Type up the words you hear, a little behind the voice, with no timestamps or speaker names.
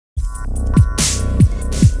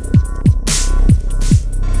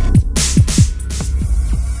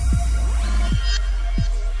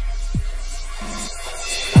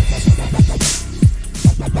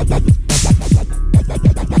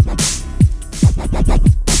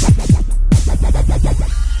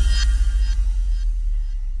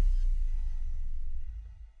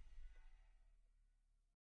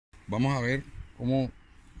vamos a ver cómo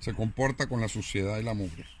se comporta con la suciedad y la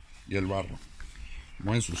mugre y el barro.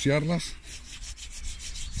 Vamos a ensuciarlas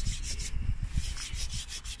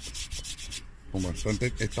con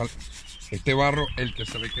bastante. Este barro, el que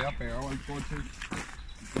se le queda pegado al coche,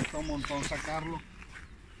 cuesta un montón sacarlo.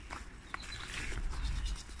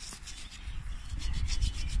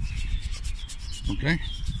 Ok,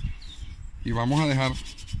 y vamos a dejar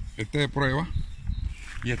este de prueba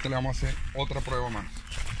y este le vamos a hacer otra prueba más.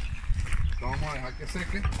 Esto vamos a dejar que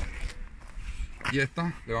seque y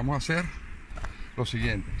esta le vamos a hacer lo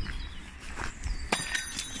siguiente.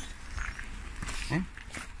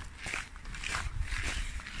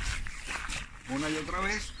 Una y otra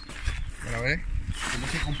vez para ver cómo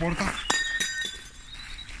se comporta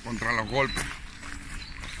contra los golpes.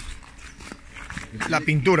 La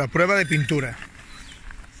pintura, prueba de pintura.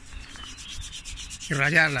 Y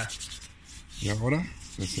rayarla. Y ahora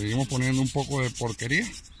le seguimos poniendo un poco de porquería.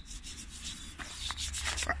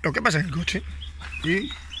 Lo que pasa en el coche. Y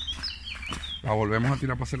la volvemos a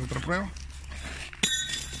tirar para hacer otra prueba.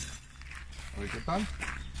 A ver qué tal.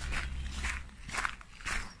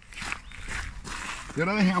 Y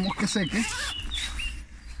ahora dejamos que seque.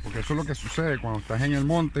 Porque eso es lo que sucede cuando estás en el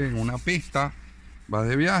monte, en una pista, vas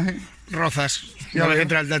de viaje. Rozas. Y una vez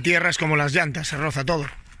entra la tierra es como las llantas, se roza todo.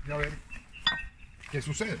 Y a ver qué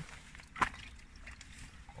sucede.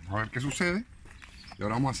 Vamos a ver qué sucede. Y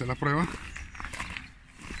ahora vamos a hacer la prueba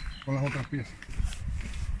con las otras piezas.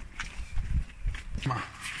 Más.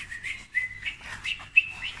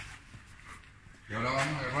 Y ahora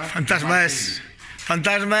vamos a agarrar.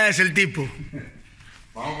 Fantasma es el tipo.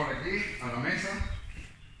 Vamos por aquí a la mesa.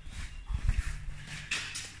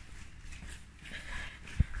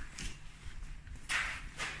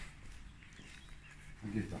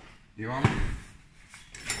 Aquí está. Y vamos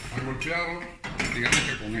a golpearlo, digamos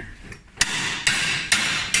que con esto.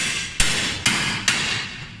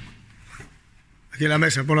 Aquí en la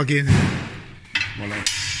mesa, ponlo aquí. Voilà.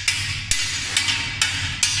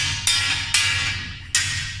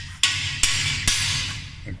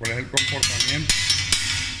 ¿Cuál es el comportamiento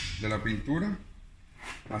de la pintura?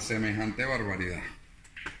 A semejante barbaridad.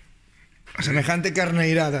 A semejante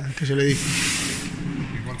carneirada, que se le dice.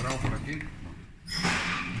 ¿Qué encontramos por aquí?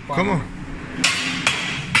 No. ¿Cómo?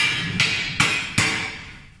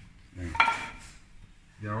 Bien.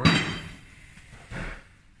 Y ahora,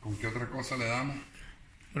 ¿con qué otra cosa le damos?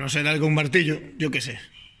 No sé, dale con un martillo, yo qué sé.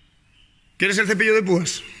 ¿Quieres el cepillo de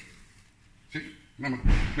púas? Sí, no,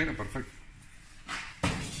 mira, perfecto.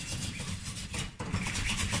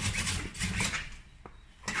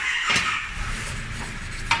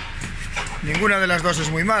 Ninguna de las dos es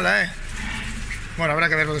muy mala, ¿eh? Bueno, habrá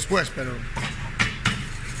que verlo después, pero...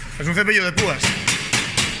 es un cepillo de púas.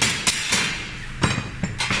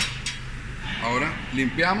 Ahora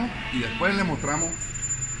limpiamos y después le mostramos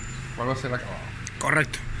cuál va a ser el acabado.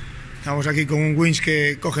 Correcto. Estamos aquí con un winch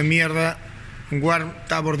que coge mierda, un Warm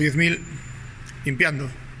Tabor 10.000, limpiando.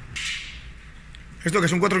 ¿Esto que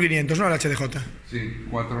es un 4500, no? El HDJ. Sí,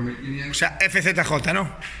 4500. O sea, FZJ,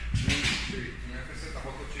 ¿no?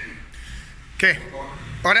 ¿Qué?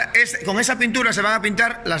 Ahora, con esa pintura se van a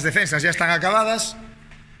pintar las defensas, ya están acabadas.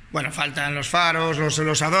 Bueno, faltan los faros,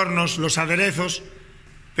 los adornos, los aderezos,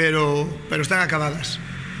 pero están acabadas.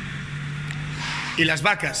 Y las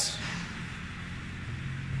Bacas.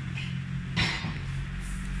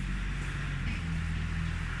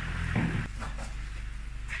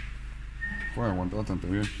 Pues aguanta bastante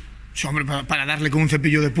bien. Sí, hombre, para darle con un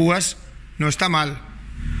cepillo de púas no está mal.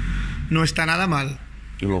 No está nada mal.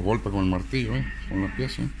 Y los golpes con el martillo, con las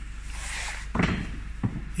piezas.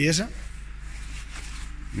 ¿Y esa?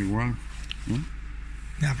 Igual.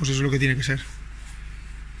 Ya, pues eso es lo que tiene que ser.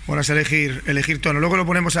 Ahora es elegir tono. Luego lo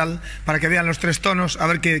ponemos para que vean los 3 tonos, a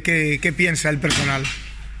ver qué piensa el personal.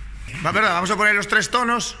 ¿Verdad? Vamos a poner los 3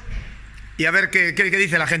 tonos y a ver qué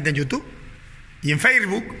dice la gente en YouTube, y en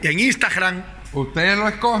Facebook, y en Instagram. Ustedes lo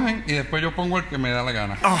escogen y después yo pongo el que me da la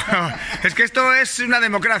gana. Oh, es que esto es una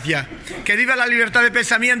democracia. Que viva la libertad de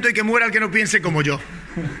pensamiento y que muera el que no piense como yo.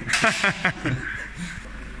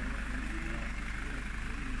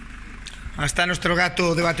 Hasta nuestro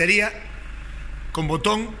gato de batería, con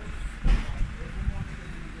botón.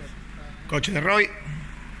 Coche de Roy.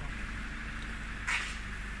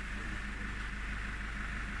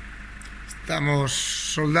 Estamos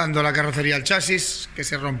soldando la carrocería al chasis, que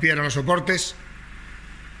se rompieron los soportes.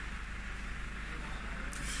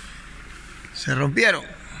 Se rompieron.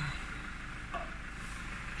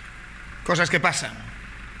 Cosas que pasan.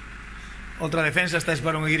 Otra defensa, esta es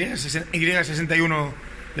para un Y61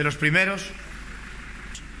 de los primeros.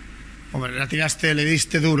 Hombre, la tiraste, le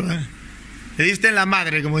diste duro, ¿eh? Le diste en la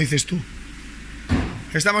madre, como dices tú.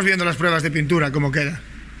 Estamos viendo las pruebas de pintura, cómo queda.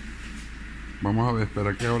 Vamos a ver,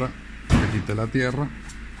 espera que ahora le quite la tierra.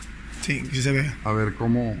 Sí, que se vea. A ver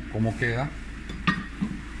cómo queda.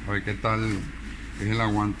 A ver qué tal es el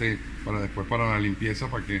aguante para después, para la limpieza,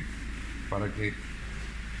 para que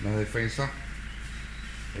las defensas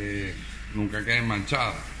nunca queden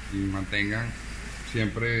manchadas y mantengan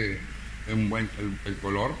siempre el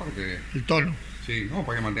color, para que el tono. Sí, no,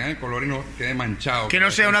 para que mantengan el color y no quede manchado. Que no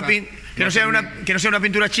sea una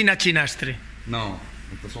pintura china chinastre. No,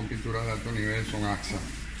 estas son pinturas de alto nivel, son AXA.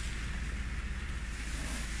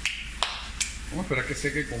 Vamos a esperar que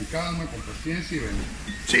seque con calma, con paciencia y vemos.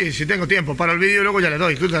 Sí, si tengo tiempo. Para el vídeo luego ya le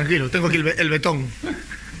doy. Tú tranquilo, tengo aquí el betón.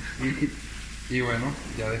 Y bueno,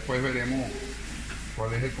 ya después veremos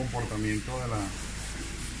cuál es el comportamiento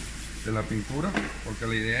de la pintura, porque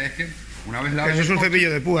la idea es que una vez Eso es un cepillo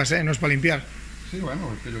de púas, no es para limpiar. Sí,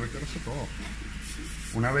 bueno, es que yo le quiero hacer todo.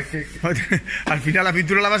 Una vez que... Al final la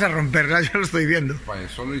pintura la vas a romper, ya lo estoy viendo. Para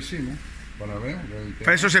eso lo hicimos, para ver.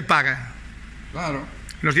 Para eso se paga. Claro.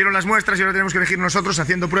 Nos dieron las muestras y ahora tenemos que elegir nosotros,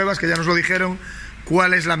 haciendo pruebas, que ya nos lo dijeron,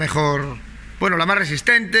 cuál es la mejor... Bueno, la más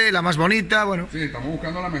resistente, la más bonita, bueno. Sí, estamos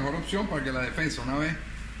buscando la mejor opción para que la defensa, una vez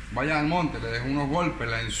vaya al monte, le deje unos golpes,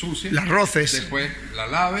 la ensucie. Las roces. Después la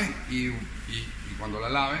lave y cuando la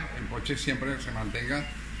lave, el coche siempre se mantenga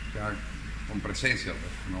ya, con presencia.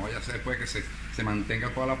 Pues. No vaya a ser después que se mantenga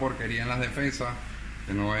toda la porquería en las defensas,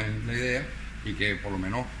 que no es la idea, y que por lo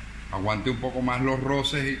menos aguante un poco más los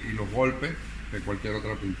roces y los golpes de cualquier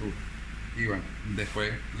otra pintura. Y bueno,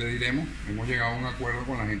 después le diremos, hemos llegado a un acuerdo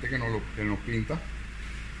con la gente que nos pinta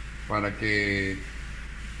para que...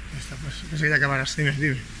 Pues ya acabarás, dime.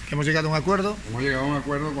 Que hemos llegado a un acuerdo. Hemos llegado a un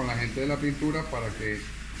acuerdo con la gente de la pintura para que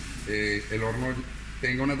el horno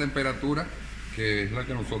tenga una temperatura que es la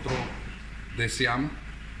que nosotros deseamos,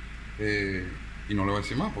 y no le voy a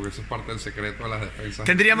decir más porque eso es parte del secreto de las defensas.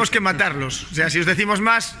 Tendríamos que matarlos, o sea, si os decimos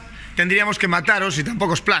más tendríamos que mataros y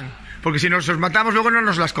tampoco es plan, porque si nos os matamos luego no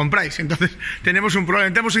nos las compráis, entonces tenemos un problema,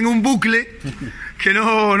 entramos en un bucle que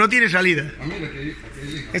no tiene salida. Ah, mira, aquí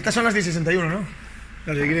estas son las de 61, ¿no?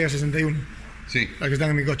 Las de Y61. Sí. Las que están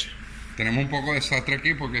en mi coche. Tenemos un poco de desastre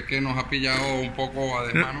aquí porque es que nos ha pillado un poco a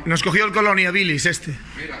desmano. Nos cogió el Colonia Billis este.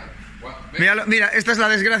 Mira, esta es la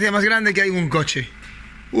desgracia más grande que hay en un coche.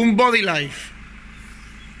 Un Body Life.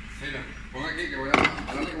 Mira, pon aquí que voy a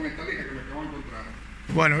darle con esta lija que me acabo de encontrar.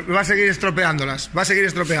 Bueno, va a seguir estropeándolas.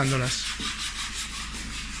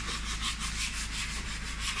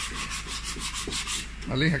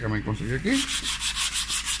 La lija que me conseguí aquí.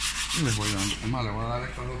 Y les voy a dar. Además, le voy a dar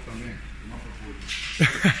estas dos también.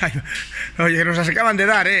 Oye, que nos las acaban de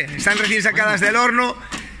dar, Están recién sacadas del horno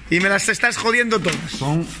y me las estás jodiendo todas.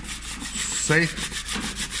 Son 6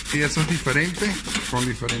 piezas diferentes, con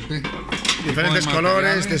diferentes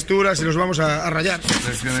colores, texturas, y los vamos a rayar.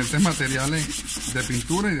 Diferentes materiales de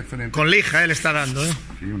pintura y diferentes... Con lija, él está dando,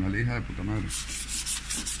 Sí, una lija de puta madre.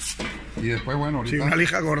 Y después, bueno, ahorita... Sí, una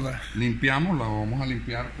lija gorda. Limpiamos, la vamos a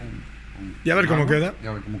limpiar con y a ver cómo queda. Y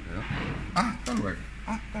a ver cómo queda. Hasta luego.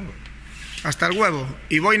 Hasta el huevo.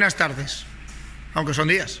 Y buenas tardes. Aunque son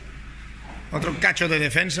días. Otro cacho de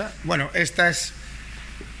defensa. Bueno, esta es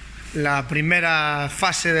la primera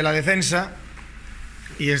fase de la defensa.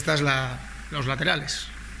 Y esta es los laterales.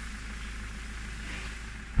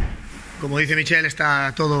 Como dice Michel,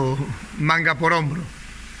 está todo manga por hombro.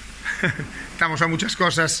 Estamos a muchas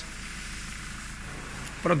cosas.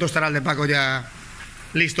 Pronto estará el de Paco ya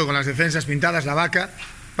listo con las defensas pintadas, la vaca.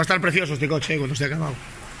 Va a estar precioso este coche cuando esté acabado.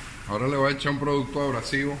 Ahora le voy a echar un producto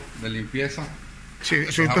abrasivo de limpieza. Sí,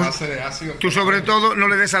 a base de ácido. Tú sobre todo no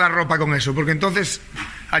le des a la ropa con eso, porque entonces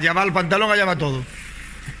allá va el pantalón, allá va todo.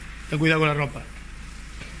 Ten cuidado con la ropa.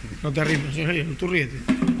 No te arrimes, tú ríete.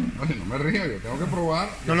 No me río, yo tengo que probar.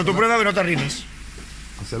 No, tú prueba, pero no te arrimes.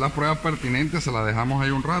 Hacer las pruebas pertinentes, se las dejamos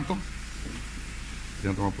ahí un rato.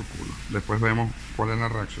 Ya toma por culo. Después vemos cuál es la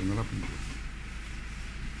reacción de la pintura.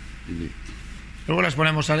 Y listo. Luego las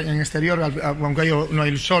ponemos en exterior, aunque no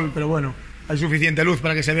hay sol, pero bueno, hay suficiente luz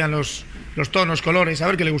para que se vean los tonos, colores, a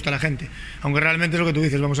ver qué le gusta a la gente. Aunque realmente es lo que tú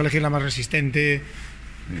dices, vamos a elegir la más resistente.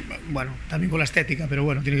 Sí. Bueno, también con la estética, pero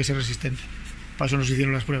bueno, tiene que ser resistente. Para eso nos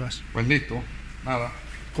hicieron las pruebas. Pues listo, nada.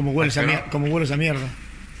 ¿Cómo huele esa mierda?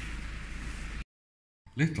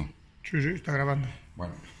 ¿Listo? Sí, está grabando.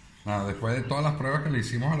 Bueno, nada, después de todas las pruebas que le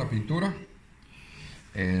hicimos a la pintura,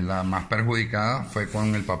 la más perjudicada fue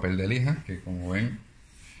con el papel de lija, que como ven,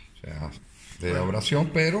 o sea, de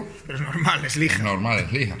abrasión, pero es normal, es lija. Es normal,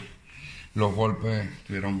 es lija. Los golpes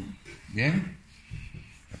estuvieron bien,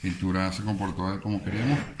 la pintura se comportó como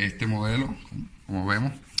queríamos. Este modelo, como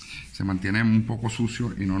vemos, se mantiene un poco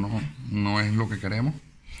sucio y no es lo que queremos.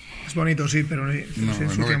 Es bonito, sí, pero no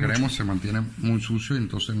es lo que queremos, se mantiene muy sucio y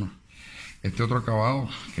entonces no. Este otro acabado,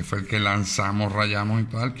 que fue el que lanzamos, rayamos y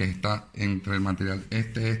tal, que está entre el material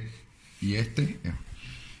y o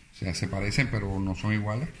sea, se parecen pero no son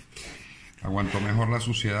iguales. Aguantó mejor la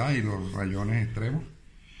suciedad y los rayones extremos,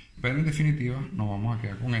 pero en definitiva nos vamos a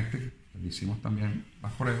quedar con este. Le hicimos también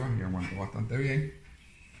las pruebas y aguantó bastante bien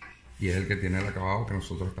y es el que tiene el acabado que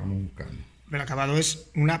nosotros estamos buscando. El acabado es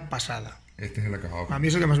una pasada. Este es el acabado. A mí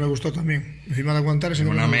es el que más me gustó también. Encima de aguantar es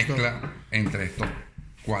una mezcla entre estos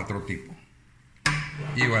 4 tipos.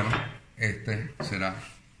 Y bueno, este será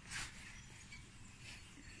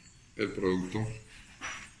el producto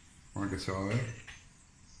con el que se va a ver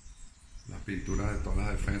las pinturas de todas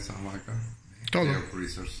las defensas, Bacas, todo.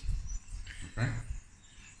 Geocruisers. ¿Okay?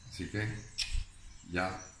 Así que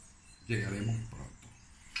ya llegaremos pronto.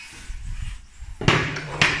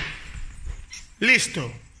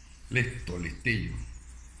 Listo. Listo, listillo.